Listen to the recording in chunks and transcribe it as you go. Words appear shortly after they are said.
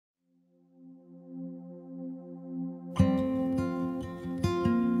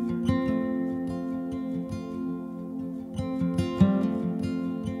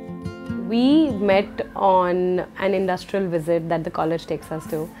We met on an industrial visit that the college takes us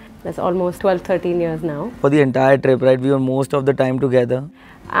to. That's almost 12-13 years now. For the entire trip, right, we were most of the time together.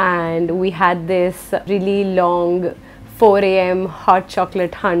 And we had this really long 4 a.m. hot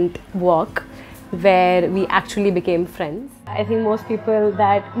chocolate hunt walk where we actually became friends. I think most people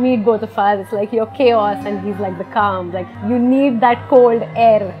that meet both of us, it's like you're chaos and he's like the calm. Like you need that cold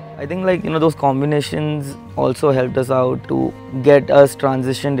air. I think those combinations also helped us out to get us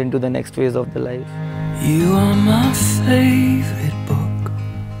transitioned into the next phase of the life. You are my favorite book.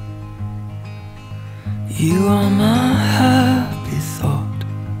 You are my happy thought.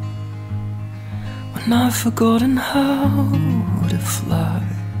 When I've forgotten how to fly.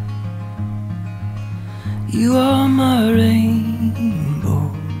 You are my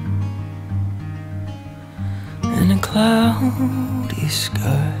rainbow in a cloudy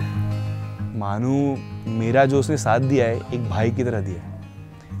sky. मानू मेरा जो उसने साथ दिया है एक भाई की तरह दिया है.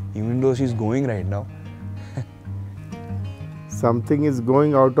 Even though she is going right now. Something is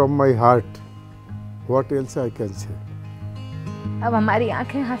going out of my heart. What else I can say? अब हमारी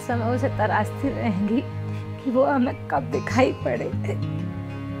आंखें हर समय उसे तराशती रहेंगी कि वो हमें कब दिखाई पड़े.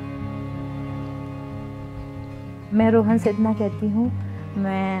 मैं रोहन से इतना कहती हूँ,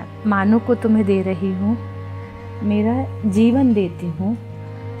 मैं मानू को तुम्हें दे रही हूँ, मेरा जीवन देती हूँ.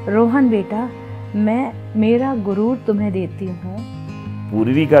 रोहन बेटा, मैं मेरा गुरूर तुम्हें देती हूँ.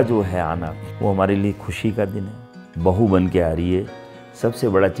 पूर्वी का जो है आना, वो हमारे लिए खुशी का दिन है. बहू बन के आ रही है. सबसे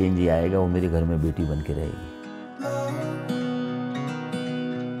बड़ा चेंज ये आएगा, वो मेरे घर में बेटी बन के रहेगी.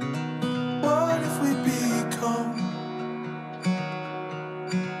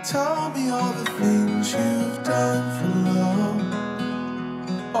 Tell me all the things you've done for love.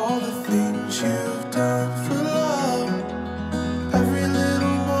 All the things you've done for love. Every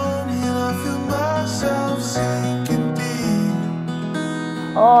little morning I feel myself sinking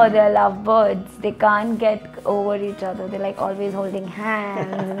deep. Oh, they're lovebirds. They can't get over each other. They're like always holding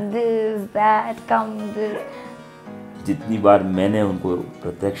hands and this, that, come this. जितनी बार मैंने उनको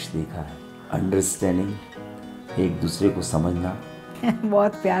प्रत्यक्ष देखा है, understanding, एक दूसरे को समझना.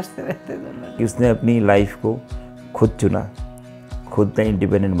 बहुत प्यार से रहते दोनों. उसने अपनी लाइफ को खुद चुना, खुद ने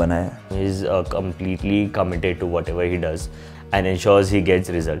इंडिपेंडेंट बनाया. He is completely committed to whatever he does and ensures he gets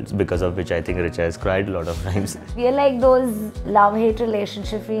results, because of which I think Richa has cried a lot of times. We are like those love-hate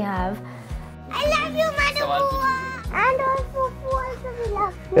relationship we have. I love you, Manu. And also we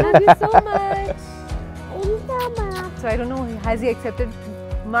love you. Love you so much. Thank you so much. So I don't know, has he accepted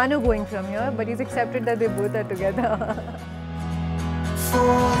Manu going from here, but he's accepted that they both are together. For you,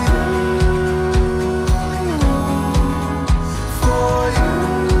 for you,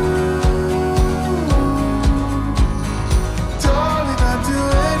 darling, I'd do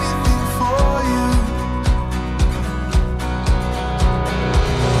anything for you.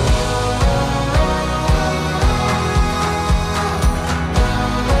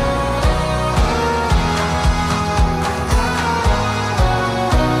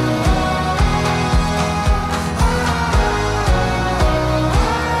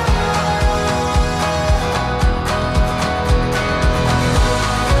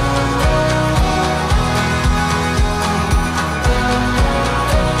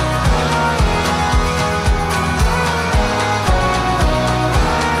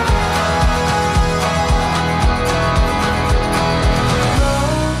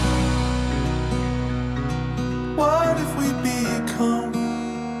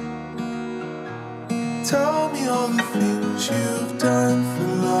 Tell me all the things you've done for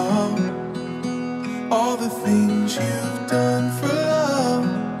love. All the things you've done for love.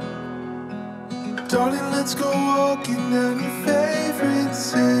 Darling, let's go walking down your favorite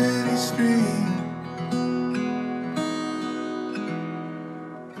city street.